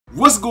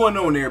What's going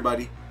on,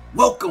 everybody?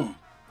 Welcome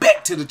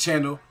back to the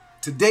channel.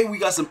 Today we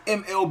got some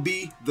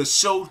MLB The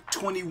Show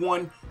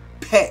 21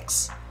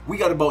 packs. We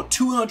got about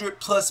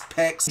 200 plus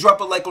packs. Drop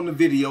a like on the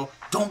video.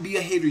 Don't be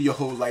a hater your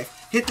whole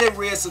life. Hit that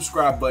red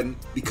subscribe button,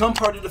 become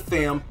part of the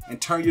fam,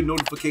 and turn your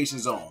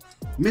notifications on.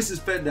 Mrs.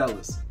 Fat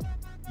Dallas,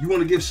 you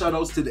want to give shout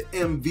outs to the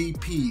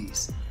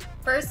MVPs.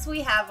 First we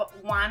have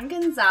Juan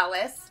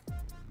Gonzalez,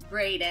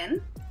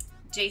 Braden,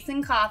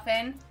 Jason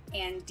Coffin,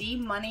 and D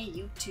Money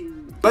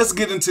YouTube. Let's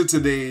get into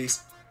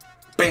today's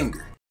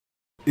banger.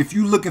 If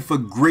you're looking for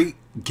great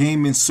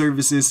gaming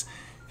services,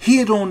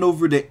 head on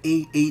over to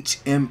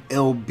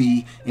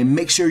AHMLB and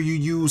make sure you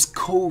use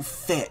code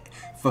FAT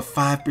for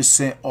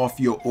 5% off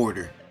your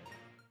order.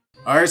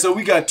 Alright, so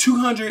we got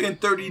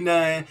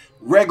 239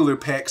 regular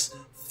packs,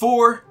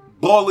 4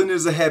 Ballin'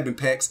 is a Habit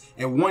packs,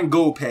 and 1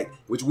 gold pack,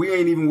 which we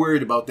ain't even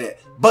worried about that.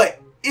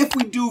 But if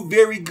we do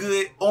very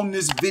good on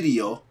this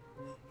video,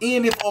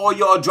 and if all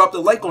y'all drop a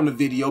like on the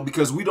video,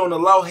 because we don't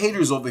allow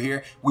haters over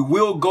here, we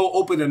will go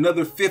open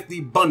another 50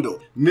 bundle.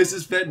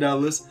 Mrs. Fat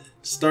Dallas,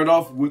 start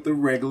off with the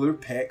regular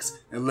packs,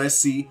 and let's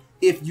see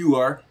if you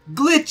are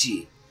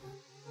glitchy.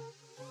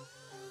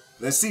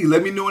 Let's see.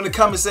 Let me know in the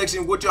comment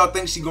section what y'all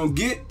think she gonna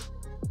get.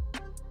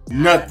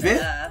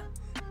 Nothing.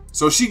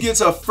 So she gets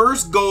her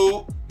first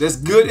gold. That's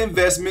good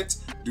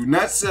investments. Do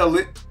not sell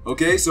it.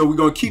 Okay, so we're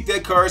gonna keep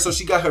that card. So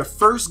she got her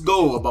first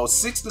gold, about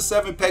 6 to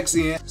 7 packs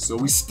in. So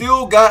we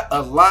still got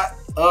a lot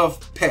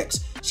of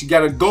packs. She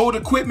got a gold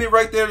equipment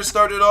right there to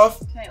start it off.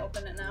 Can I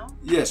open it now?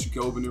 Yes, you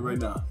can open it right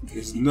now.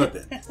 It's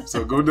nothing.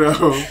 So go down.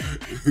 I'm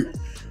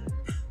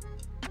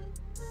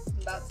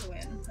about to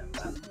win. I'm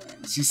about to win.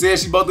 She said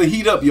she about to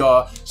heat up,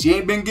 y'all. She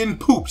ain't been getting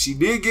pooped. She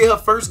did get her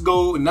first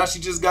gold, and now she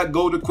just got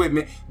gold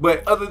equipment.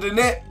 But other than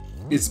that,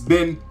 it's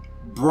been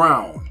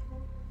brown.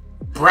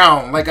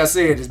 Brown, like I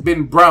said, it's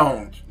been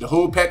brown. The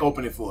whole pack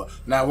opening for her.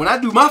 Now, when I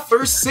do my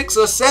first 6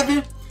 or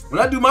 7,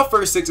 we're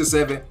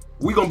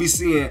gonna be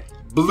seeing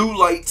blue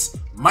lights,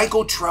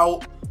 MIKE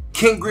TROUT,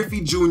 Ken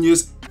Griffey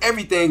Jr.'s,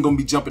 everything gonna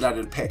be jumping out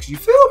of the packs. You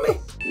feel me?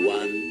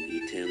 1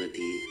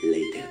 eternity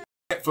later.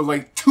 For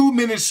like 2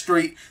 minutes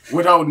straight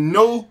without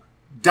no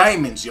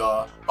diamonds,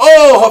 y'all.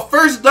 Oh, her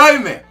first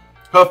diamond.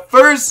 Her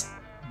first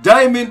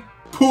diamond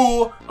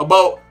pull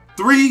about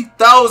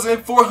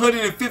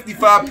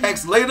 3,455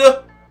 packs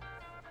later.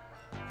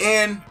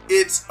 And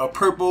it's a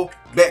purple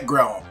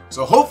background.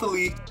 So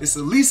hopefully it's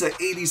at least an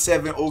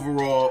 87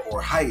 overall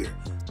or higher.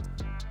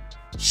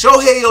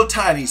 Shohei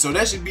Ohtani, so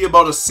that should be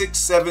about a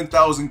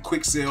 6,000-7,000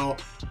 quick sale.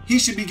 He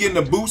should be getting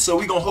a boost, so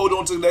we're gonna hold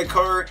on to that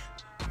card.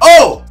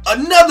 Oh,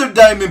 another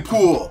diamond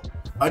pull.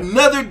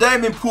 Another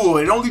diamond pull.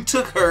 It only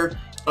took her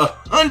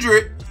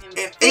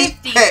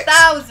 108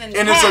 packs.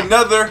 And it's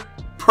another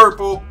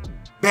purple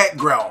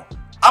background.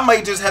 I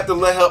might just have to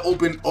let her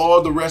open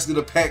all the rest of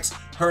the packs,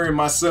 her and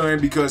my son,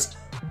 because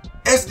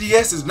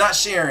SDS is not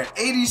sharing.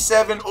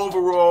 87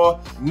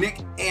 overall,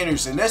 Nick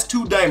Anderson. That's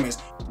 2 diamonds.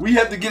 We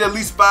have to get at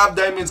least 5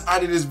 diamonds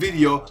out of this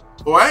video,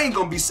 or I ain't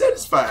gonna be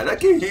satisfied. I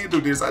can't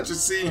handle this. I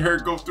just seen her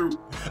go through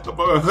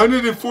about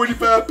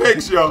 145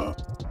 packs, y'all.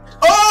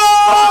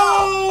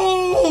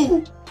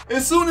 Oh!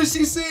 As soon as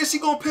she said she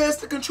gonna pass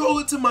the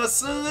controller to my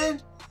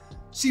son,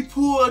 she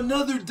pulled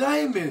another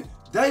diamond.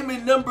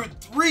 Diamond number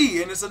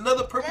 3, and it's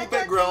another purple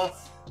background.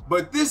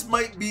 But this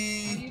might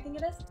be... What do you think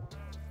it is?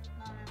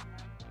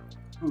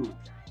 Who?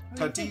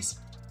 Tatis?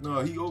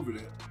 No, he over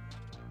there.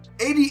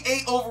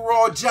 88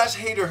 overall, Josh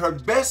Hader. Her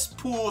best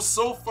pull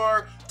so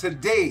far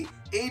today.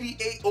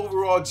 88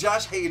 overall,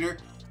 Josh Hader.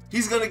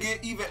 He's going to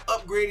get even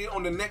upgraded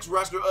on the next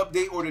roster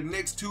update or the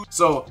next 2.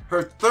 So,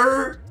 her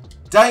third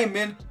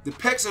diamond. The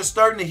packs are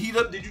starting to heat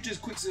up. Did you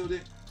just quick seal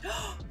that?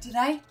 Did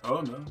I?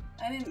 Oh, no.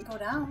 I didn't go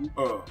down.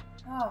 Oh.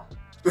 Oh.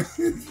 I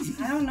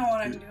don't know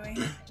what I'm doing.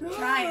 I'm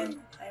trying.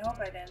 I hope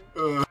I didn't.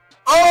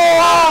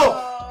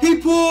 Oh! He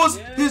pulls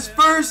his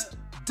first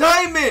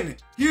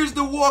diamond. Here's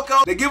the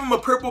walkout. They give him a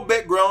purple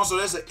background, so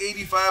that's an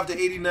 85 to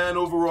 89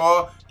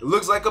 overall. It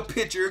looks like a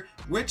pitcher.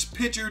 Which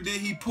pitcher did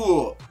he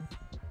pull?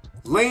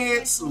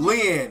 Lance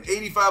Lynn,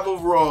 85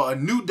 overall, a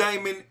new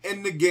diamond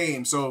in the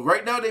game. So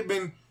right now they've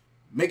been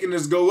making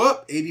us go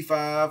up,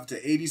 85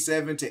 to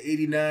 87 to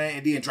 89,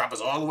 and then drop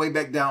us all the way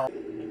back down.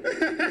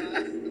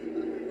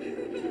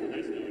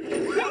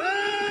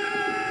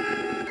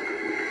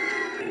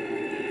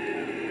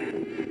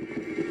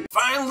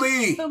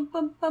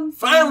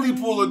 Finally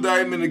pull a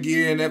diamond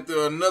again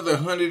after another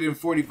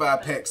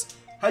 145 packs.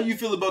 How you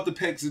feel about the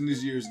packs in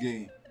this year's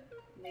game?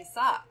 They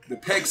suck. The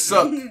packs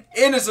suck.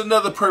 And it's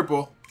another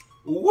purple.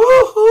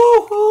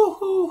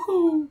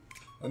 Woohoo!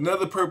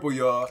 Another purple,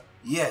 y'all.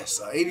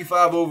 Yes,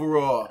 85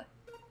 overall.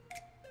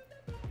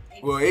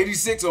 Well,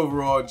 86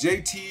 overall.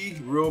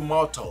 JT Real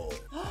Motto.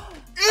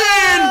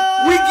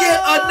 And we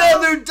get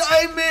another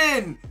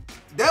diamond.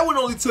 That one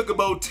only took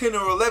about 10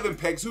 or 11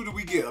 packs. Who do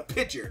we get? A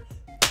pitcher.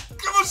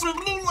 Give us some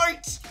blue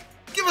lights.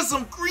 Give us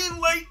some green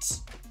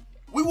lights.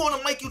 We want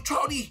a Mikey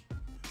Trouty.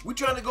 We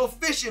trying to go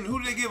fishing. Who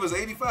did they give us?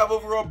 85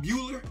 overall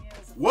Bueller?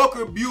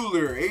 Walker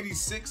Bueller,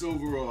 86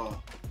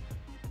 overall.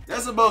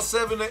 That's about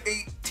 7 to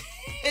 8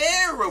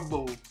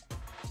 terrible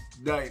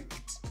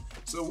diamonds.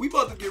 So we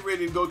about to get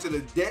ready to go to the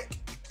deck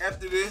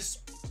after this.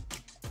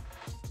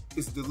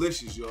 It's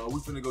delicious, y'all. We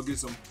finna go get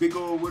some big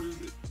old, what is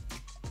it?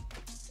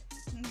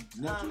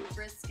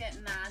 Brisket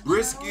nachos.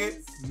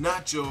 Brisket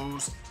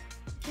nachos.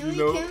 Can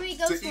we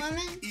go to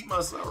swimming? Eat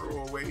my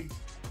sorrow away.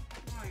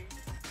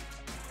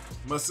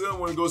 My son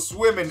wanna go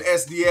swimming,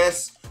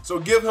 SDS. So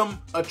give him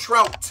a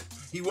trout.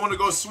 He wanna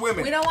go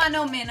swimming. We don't want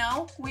no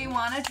minnow. We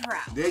want a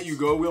trout. There you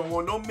go. We don't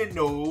want no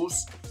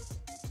minnows.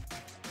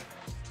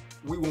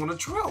 We want a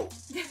trout.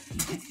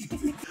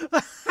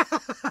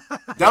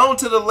 Down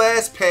to the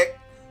last pack.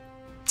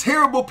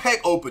 Terrible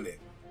pack opening.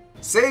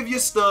 Save your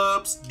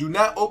stubs. Do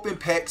not open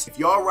packs. If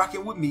y'all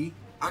rocking with me,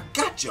 I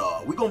got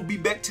y'all. We're gonna be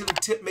back to the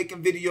tip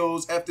making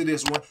videos after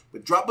this one.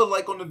 But drop a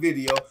like on the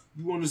video.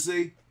 You wanna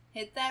say?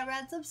 Hit that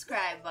red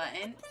subscribe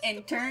button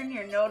and turn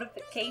your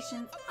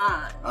notifications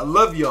on. I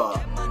love y'all.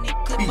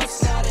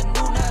 Peace.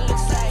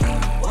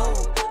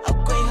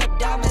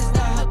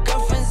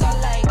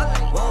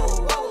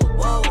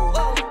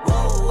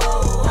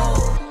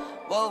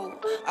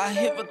 I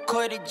hit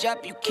record a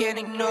drop, you can't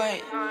ignore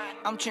it.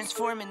 I'm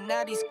transforming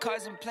now these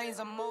cars and planes,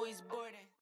 I'm always bored.